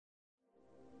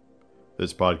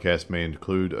This podcast may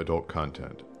include adult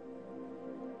content.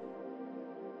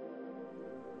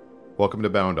 Welcome to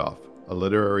Bound Off, a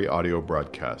literary audio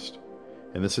broadcast.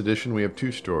 In this edition we have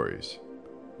two stories,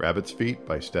 Rabbit's Feet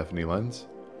by Stephanie Lenz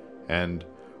and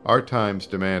Our Times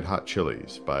Demand Hot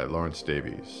Chilies by Lawrence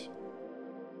Davies.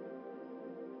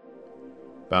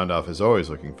 Bound Off is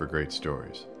always looking for great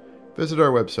stories. Visit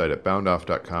our website at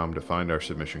boundoff.com to find our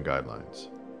submission guidelines.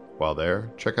 While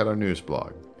there, check out our news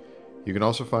blog. You can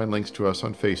also find links to us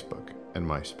on Facebook and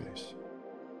MySpace.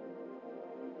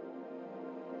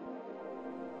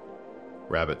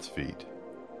 Rabbit's Feet.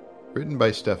 Written by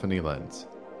Stephanie Lenz.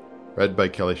 Read by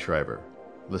Kelly Schreiber.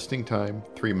 Listing time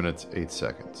 3 minutes 8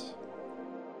 seconds.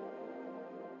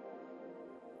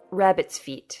 Rabbit's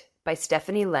Feet by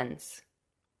Stephanie Lenz.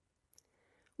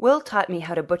 Will taught me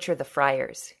how to butcher the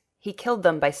friars. He killed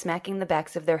them by smacking the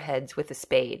backs of their heads with a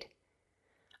spade.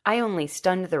 I only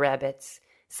stunned the rabbits,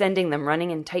 sending them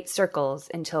running in tight circles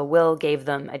until Will gave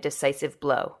them a decisive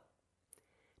blow.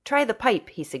 Try the pipe,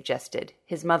 he suggested,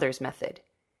 his mother's method.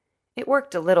 It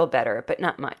worked a little better, but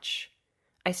not much.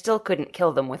 I still couldn't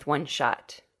kill them with one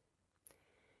shot.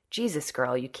 Jesus,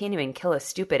 girl, you can't even kill a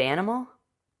stupid animal?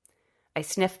 I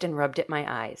sniffed and rubbed at my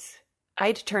eyes.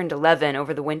 I'd turned 11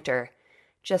 over the winter,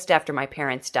 just after my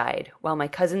parents died, while my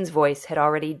cousin's voice had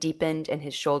already deepened and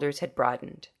his shoulders had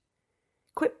broadened.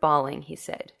 Quit bawling, he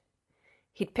said.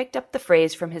 He'd picked up the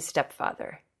phrase from his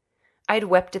stepfather. I'd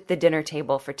wept at the dinner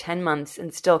table for 10 months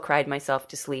and still cried myself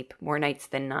to sleep, more nights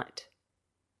than not.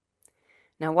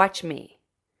 Now watch me.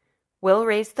 Will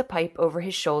raised the pipe over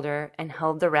his shoulder and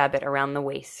held the rabbit around the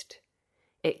waist.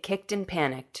 It kicked and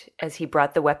panicked as he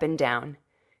brought the weapon down,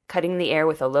 cutting the air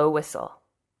with a low whistle.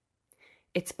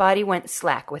 Its body went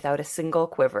slack without a single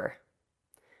quiver.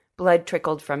 Blood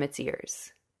trickled from its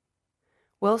ears.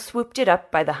 Will swooped it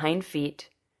up by the hind feet,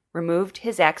 removed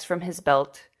his axe from his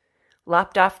belt,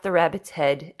 lopped off the rabbit's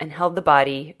head, and held the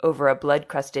body over a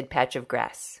blood-crusted patch of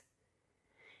grass.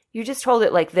 You just hold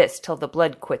it like this till the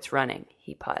blood quits running,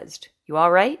 he paused. You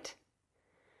all right?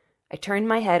 I turned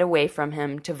my head away from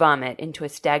him to vomit into a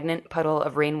stagnant puddle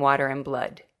of rainwater and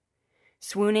blood.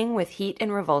 Swooning with heat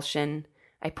and revulsion,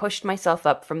 I pushed myself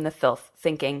up from the filth,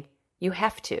 thinking, you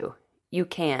have to. You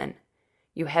can.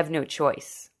 You have no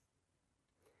choice.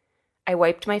 I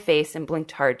wiped my face and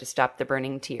blinked hard to stop the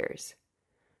burning tears.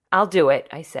 I'll do it,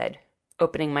 I said,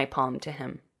 opening my palm to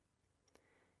him.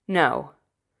 No.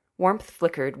 Warmth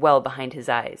flickered well behind his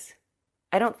eyes.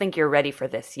 I don't think you're ready for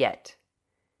this yet.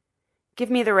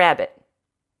 Give me the rabbit.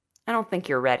 I don't think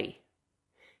you're ready.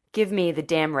 Give me the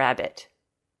damn rabbit.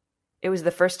 It was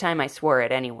the first time I swore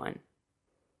at anyone.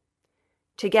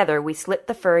 Together we slit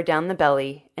the fur down the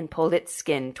belly and pulled its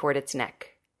skin toward its neck.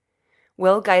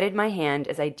 Will guided my hand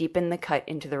as I deepened the cut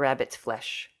into the rabbit's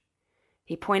flesh.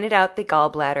 He pointed out the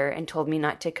gallbladder and told me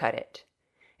not to cut it.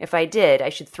 If I did, I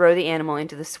should throw the animal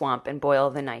into the swamp and boil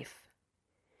the knife.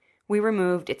 We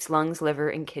removed its lungs, liver,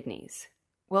 and kidneys.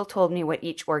 Will told me what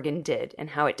each organ did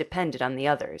and how it depended on the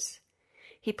others.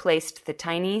 He placed the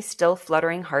tiny, still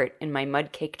fluttering heart in my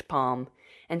mud-caked palm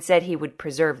and said he would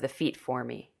preserve the feet for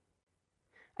me.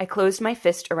 I closed my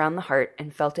fist around the heart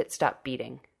and felt it stop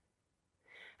beating.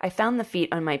 I found the feet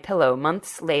on my pillow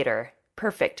months later,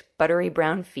 perfect, buttery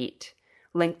brown feet,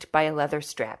 linked by a leather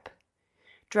strap.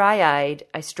 Dry-eyed,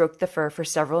 I stroked the fur for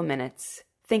several minutes,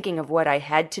 thinking of what I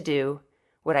had to do,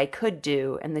 what I could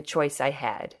do, and the choice I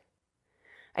had.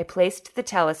 I placed the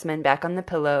talisman back on the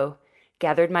pillow,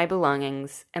 gathered my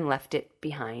belongings, and left it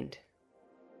behind.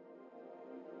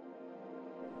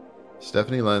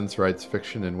 Stephanie Lenz writes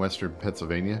fiction in western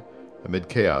Pennsylvania amid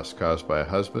chaos caused by a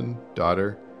husband,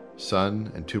 daughter,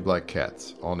 son, and 2 black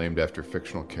cats, all named after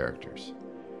fictional characters,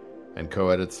 and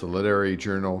co-edits the literary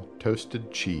journal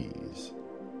Toasted Cheese.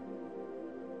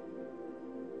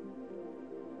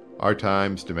 Our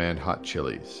Times Demand Hot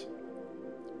Chilies.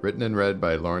 Written and read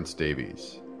by Lawrence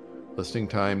Davies. Listing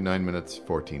time 9 minutes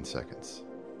 14 seconds.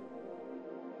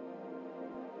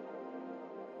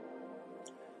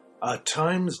 Our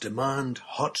Times Demand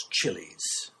Hot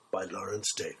Chilies by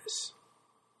Lawrence Davies.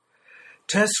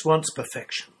 Tess wants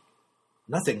perfection.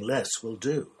 Nothing less will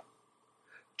do.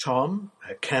 Tom,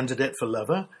 her candidate for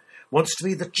lover, wants to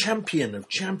be the champion of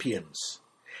champions.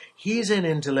 He's in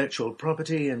intellectual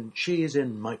property and she's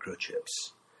in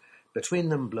microchips. Between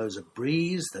them blows a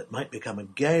breeze that might become a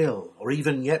gale or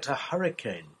even yet a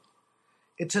hurricane.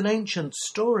 It's an ancient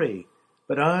story,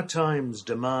 but our times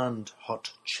demand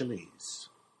hot chilies.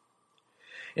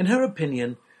 In her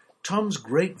opinion, Tom's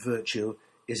great virtue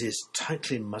is his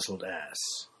tightly muzzled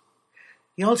ass.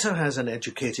 He also has an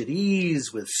educated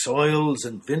ease with soils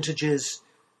and vintages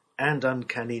and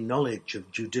uncanny knowledge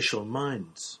of judicial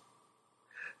minds.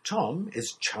 Tom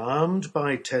is charmed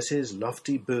by Tess's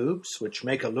lofty boobs, which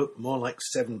make her look more like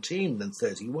 17 than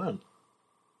 31.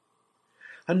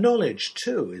 Her knowledge,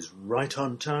 too, is right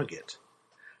on target.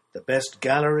 The best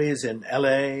galleries in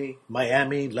LA,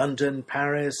 Miami, London,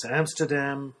 Paris,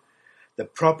 Amsterdam, the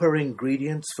proper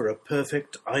ingredients for a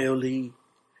perfect aioli,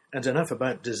 and enough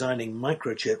about designing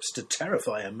microchips to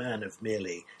terrify a man of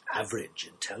merely average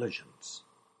intelligence.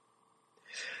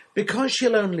 Because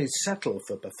she'll only settle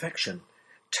for perfection,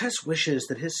 Tess wishes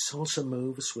that his salsa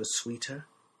moves were sweeter.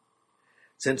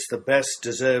 Since the best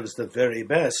deserves the very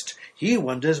best, he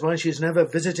wonders why she's never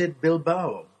visited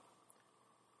Bilbao.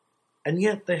 And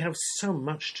yet they have so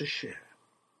much to share.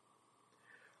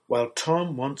 While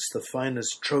Tom wants the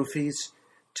finest trophies,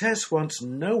 Tess wants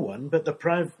no one but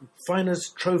the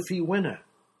finest trophy winner.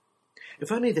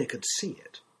 If only they could see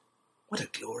it. What a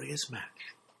glorious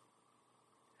match.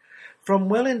 From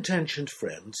well-intentioned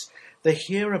friends, they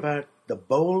hear about the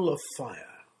Bowl of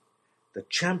Fire, the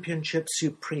championship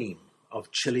supreme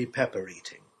of chili pepper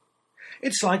eating.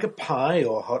 It's like a pie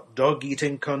or hot dog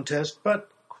eating contest, but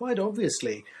quite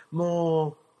obviously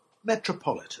more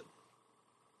metropolitan.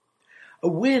 A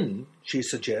win, she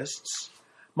suggests,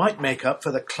 might make up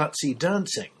for the klutzy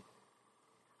dancing.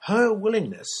 Her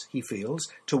willingness, he feels,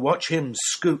 to watch him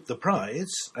scoop the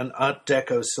prize, an Art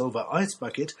Deco silver ice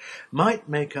bucket, might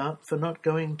make up for not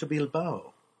going to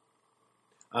Bilbao.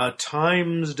 Our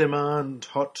times demand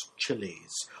hot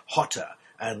chilies, hotter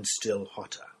and still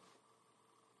hotter.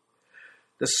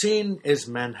 The scene is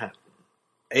Manhattan,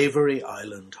 Avery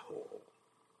Island Hall.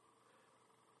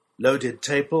 Loaded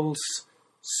tables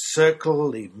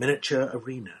circle the miniature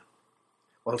arena.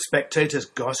 While spectators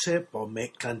gossip or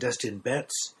make clandestine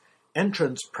bets,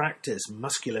 entrants practice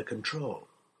muscular control.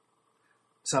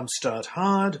 Some start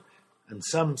hard, and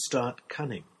some start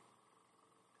cunning.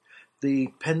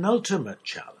 The penultimate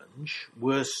challenge,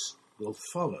 worse will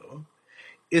follow,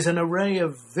 is an array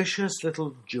of vicious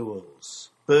little jewels,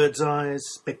 bird's eyes,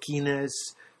 pekines,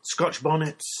 Scotch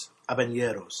bonnets,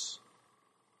 habaneros.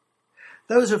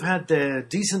 Those who've had their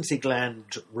decency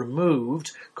gland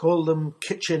removed call them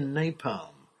kitchen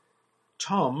napalm.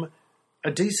 Tom,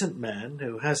 a decent man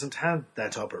who hasn't had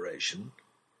that operation,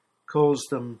 calls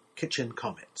them kitchen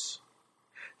comets.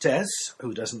 Tess,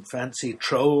 who doesn't fancy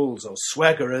trolls or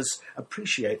swaggerers,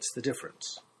 appreciates the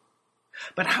difference.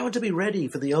 But how to be ready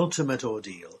for the ultimate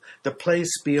ordeal, the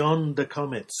place beyond the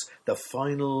comets, the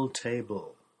final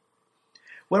table?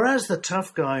 Whereas the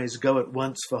tough guys go at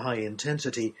once for high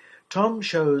intensity, Tom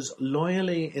shows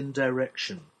loyally in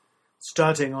direction,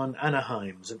 starting on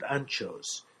Anaheims and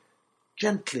anchos,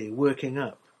 gently working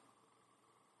up.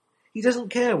 He doesn't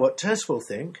care what Tess will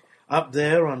think, up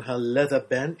there on her leather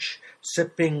bench,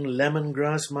 sipping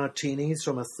lemongrass martinis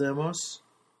from a thermos.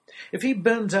 If he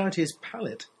burns out his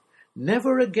palate,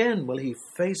 never again will he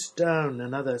face down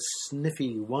another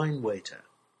sniffy wine waiter.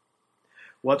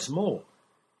 What's more,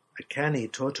 a canny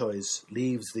tortoise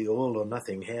leaves the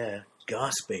all-or-nothing hare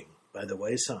gasping by the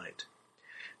wayside.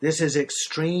 This is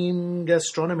extreme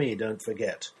gastronomy, don't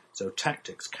forget, so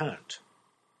tactics count.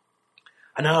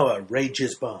 An hour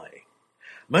rages by.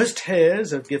 Most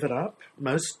hares have given up,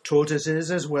 most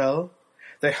tortoises as well.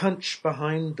 They hunch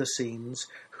behind the scenes,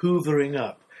 hoovering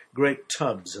up great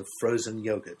tubs of frozen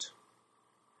yogurt.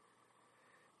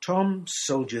 Tom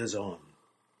soldiers on.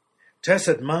 Tess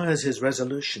admires his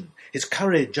resolution, his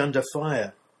courage under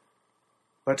fire.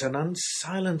 But an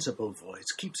unsilenceable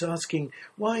voice keeps asking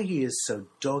why he is so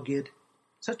dogged,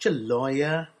 such a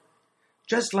lawyer,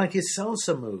 just like his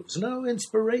salsa moves, no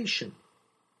inspiration.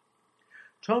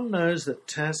 Tom knows that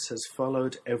Tess has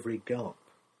followed every gulp.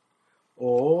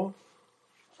 Or,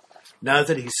 now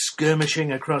that he's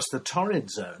skirmishing across the torrid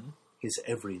zone, his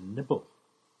every nibble.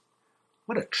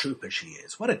 What a trooper she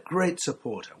is, what a great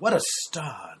supporter, what a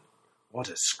star, what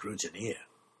a scrutineer.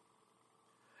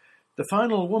 The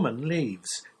final woman leaves,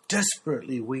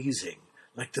 desperately wheezing,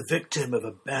 like the victim of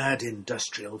a bad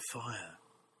industrial fire.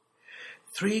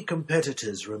 3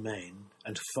 competitors remain,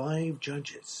 and 5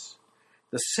 judges.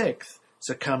 The 6th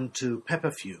succumbed to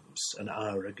pepper fumes an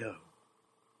hour ago.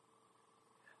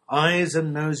 Eyes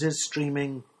and noses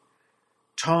streaming,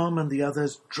 Tom and the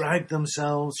others drag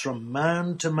themselves from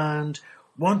mound to mound,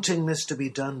 wanting this to be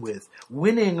done with,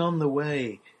 winning on the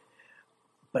way,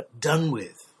 but done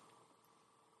with.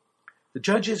 The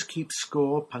judges keep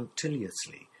score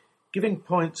punctiliously, giving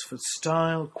points for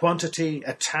style, quantity,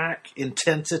 attack,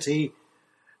 intensity,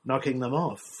 knocking them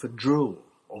off for drool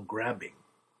or grabbing.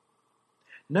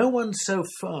 No one so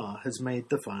far has made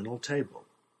the final table.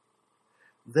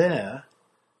 There,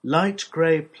 Light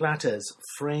grey platters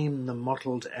frame the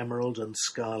mottled emerald and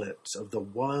scarlet of the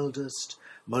wildest,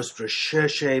 most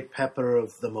recherché pepper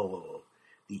of them all,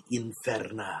 the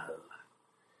Infernal.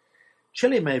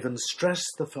 Chili mavens stress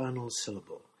the final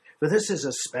syllable, for this is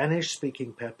a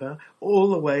Spanish-speaking pepper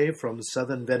all the way from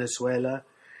southern Venezuela,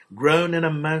 grown in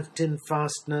a mountain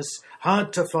fastness,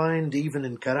 hard to find even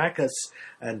in Caracas,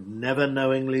 and never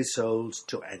knowingly sold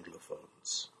to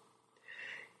Anglophones.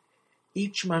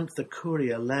 Each month the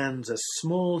courier lands a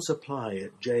small supply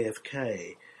at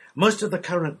JFK. Most of the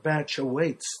current batch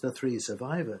awaits the 3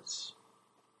 survivors.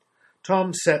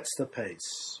 Tom sets the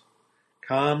pace,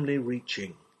 calmly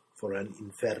reaching for an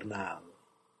Infernal.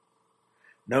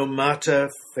 No martyr,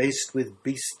 faced with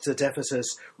beasts at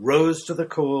Ephesus, rose to the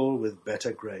call with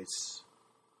better grace.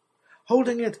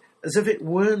 Holding it as if it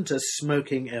weren't a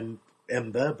smoking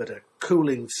ember, but a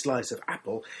cooling slice of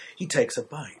apple, he takes a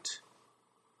bite.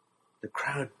 The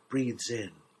crowd breathes in,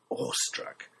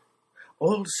 awestruck,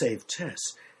 all save Tess,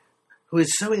 who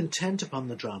is so intent upon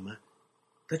the drama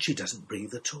that she doesn't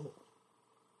breathe at all.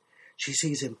 She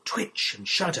sees him twitch and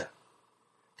shudder.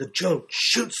 The jolt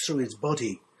shoots through his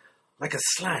body like a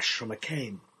slash from a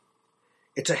cane.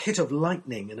 It's a hit of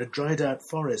lightning in a dried-out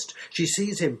forest. She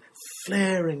sees him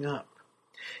flaring up.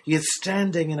 He is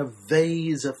standing in a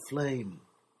vase of flame.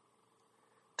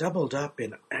 Doubled up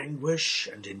in anguish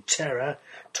and in terror,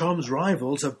 Tom's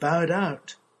rivals have bowed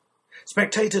out.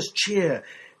 Spectators cheer.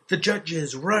 The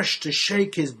judges rush to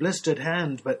shake his blistered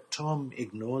hand, but Tom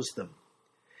ignores them.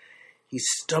 He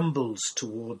stumbles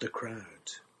toward the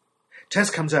crowd. Tess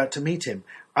comes out to meet him,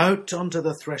 out onto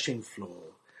the threshing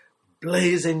floor,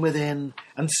 blazing within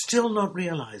and still not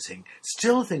realizing,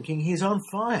 still thinking he's on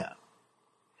fire.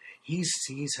 He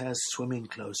sees her swimming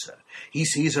closer. He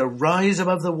sees her rise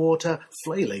above the water,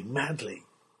 flailing madly.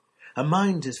 Her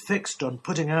mind is fixed on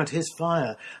putting out his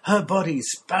fire. Her body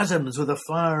spasms with a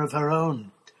fire of her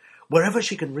own. Wherever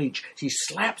she can reach, she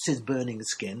slaps his burning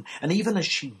skin, and even as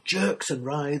she jerks and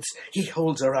writhes, he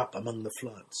holds her up among the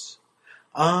floods.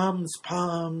 Arms,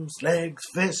 palms, legs,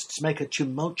 fists make a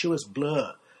tumultuous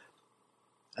blur.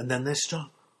 And then they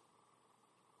stop.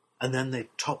 And then they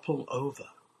topple over.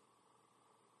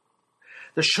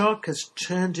 The shock has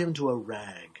turned him to a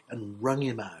rag and wrung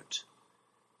him out.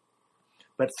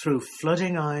 But through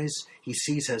flooding eyes, he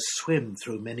sees her swim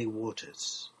through many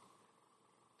waters.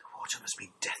 The water must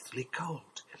be deathly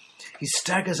cold. He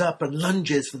staggers up and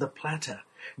lunges for the platter,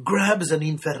 grabs an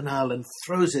Infernal and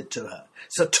throws it to her.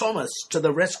 Sir Thomas to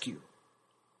the rescue.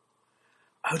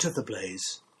 Out of the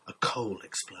blaze, a coal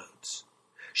explodes.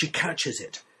 She catches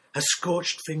it. Her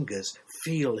scorched fingers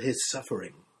feel his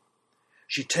suffering.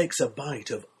 She takes a bite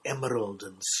of emerald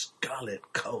and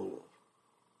scarlet coal.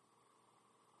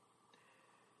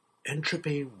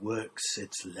 Entropy works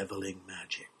its levelling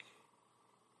magic.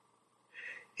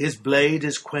 His blade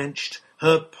is quenched,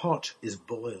 her pot is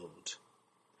boiled.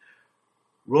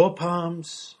 Raw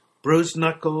palms, bruised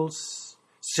knuckles,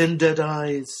 cindered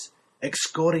eyes,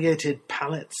 excoriated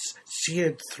palates,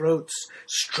 seared throats,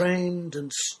 strained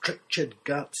and strictured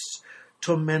guts,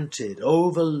 tormented,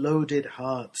 overloaded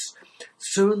hearts.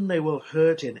 Soon they will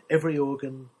hurt in every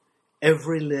organ,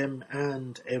 every limb,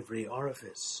 and every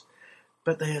orifice.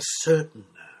 But they are certain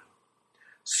now,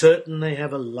 certain they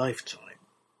have a lifetime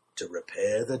to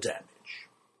repair the damage.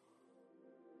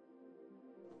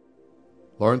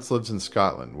 Lawrence lives in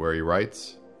Scotland, where he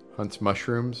writes, hunts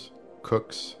mushrooms,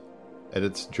 cooks,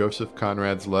 edits Joseph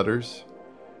Conrad's letters,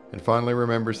 and fondly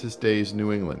remembers his days in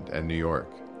New England and New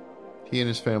York. He and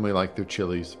his family like their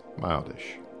chilies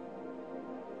mildish.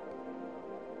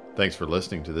 Thanks for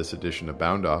listening to this edition of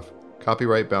Bound Off.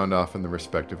 Copyright Bound Off and the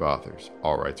respective authors.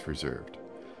 All rights reserved.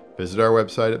 Visit our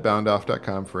website at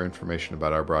boundoff.com for information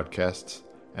about our broadcasts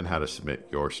and how to submit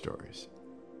your stories.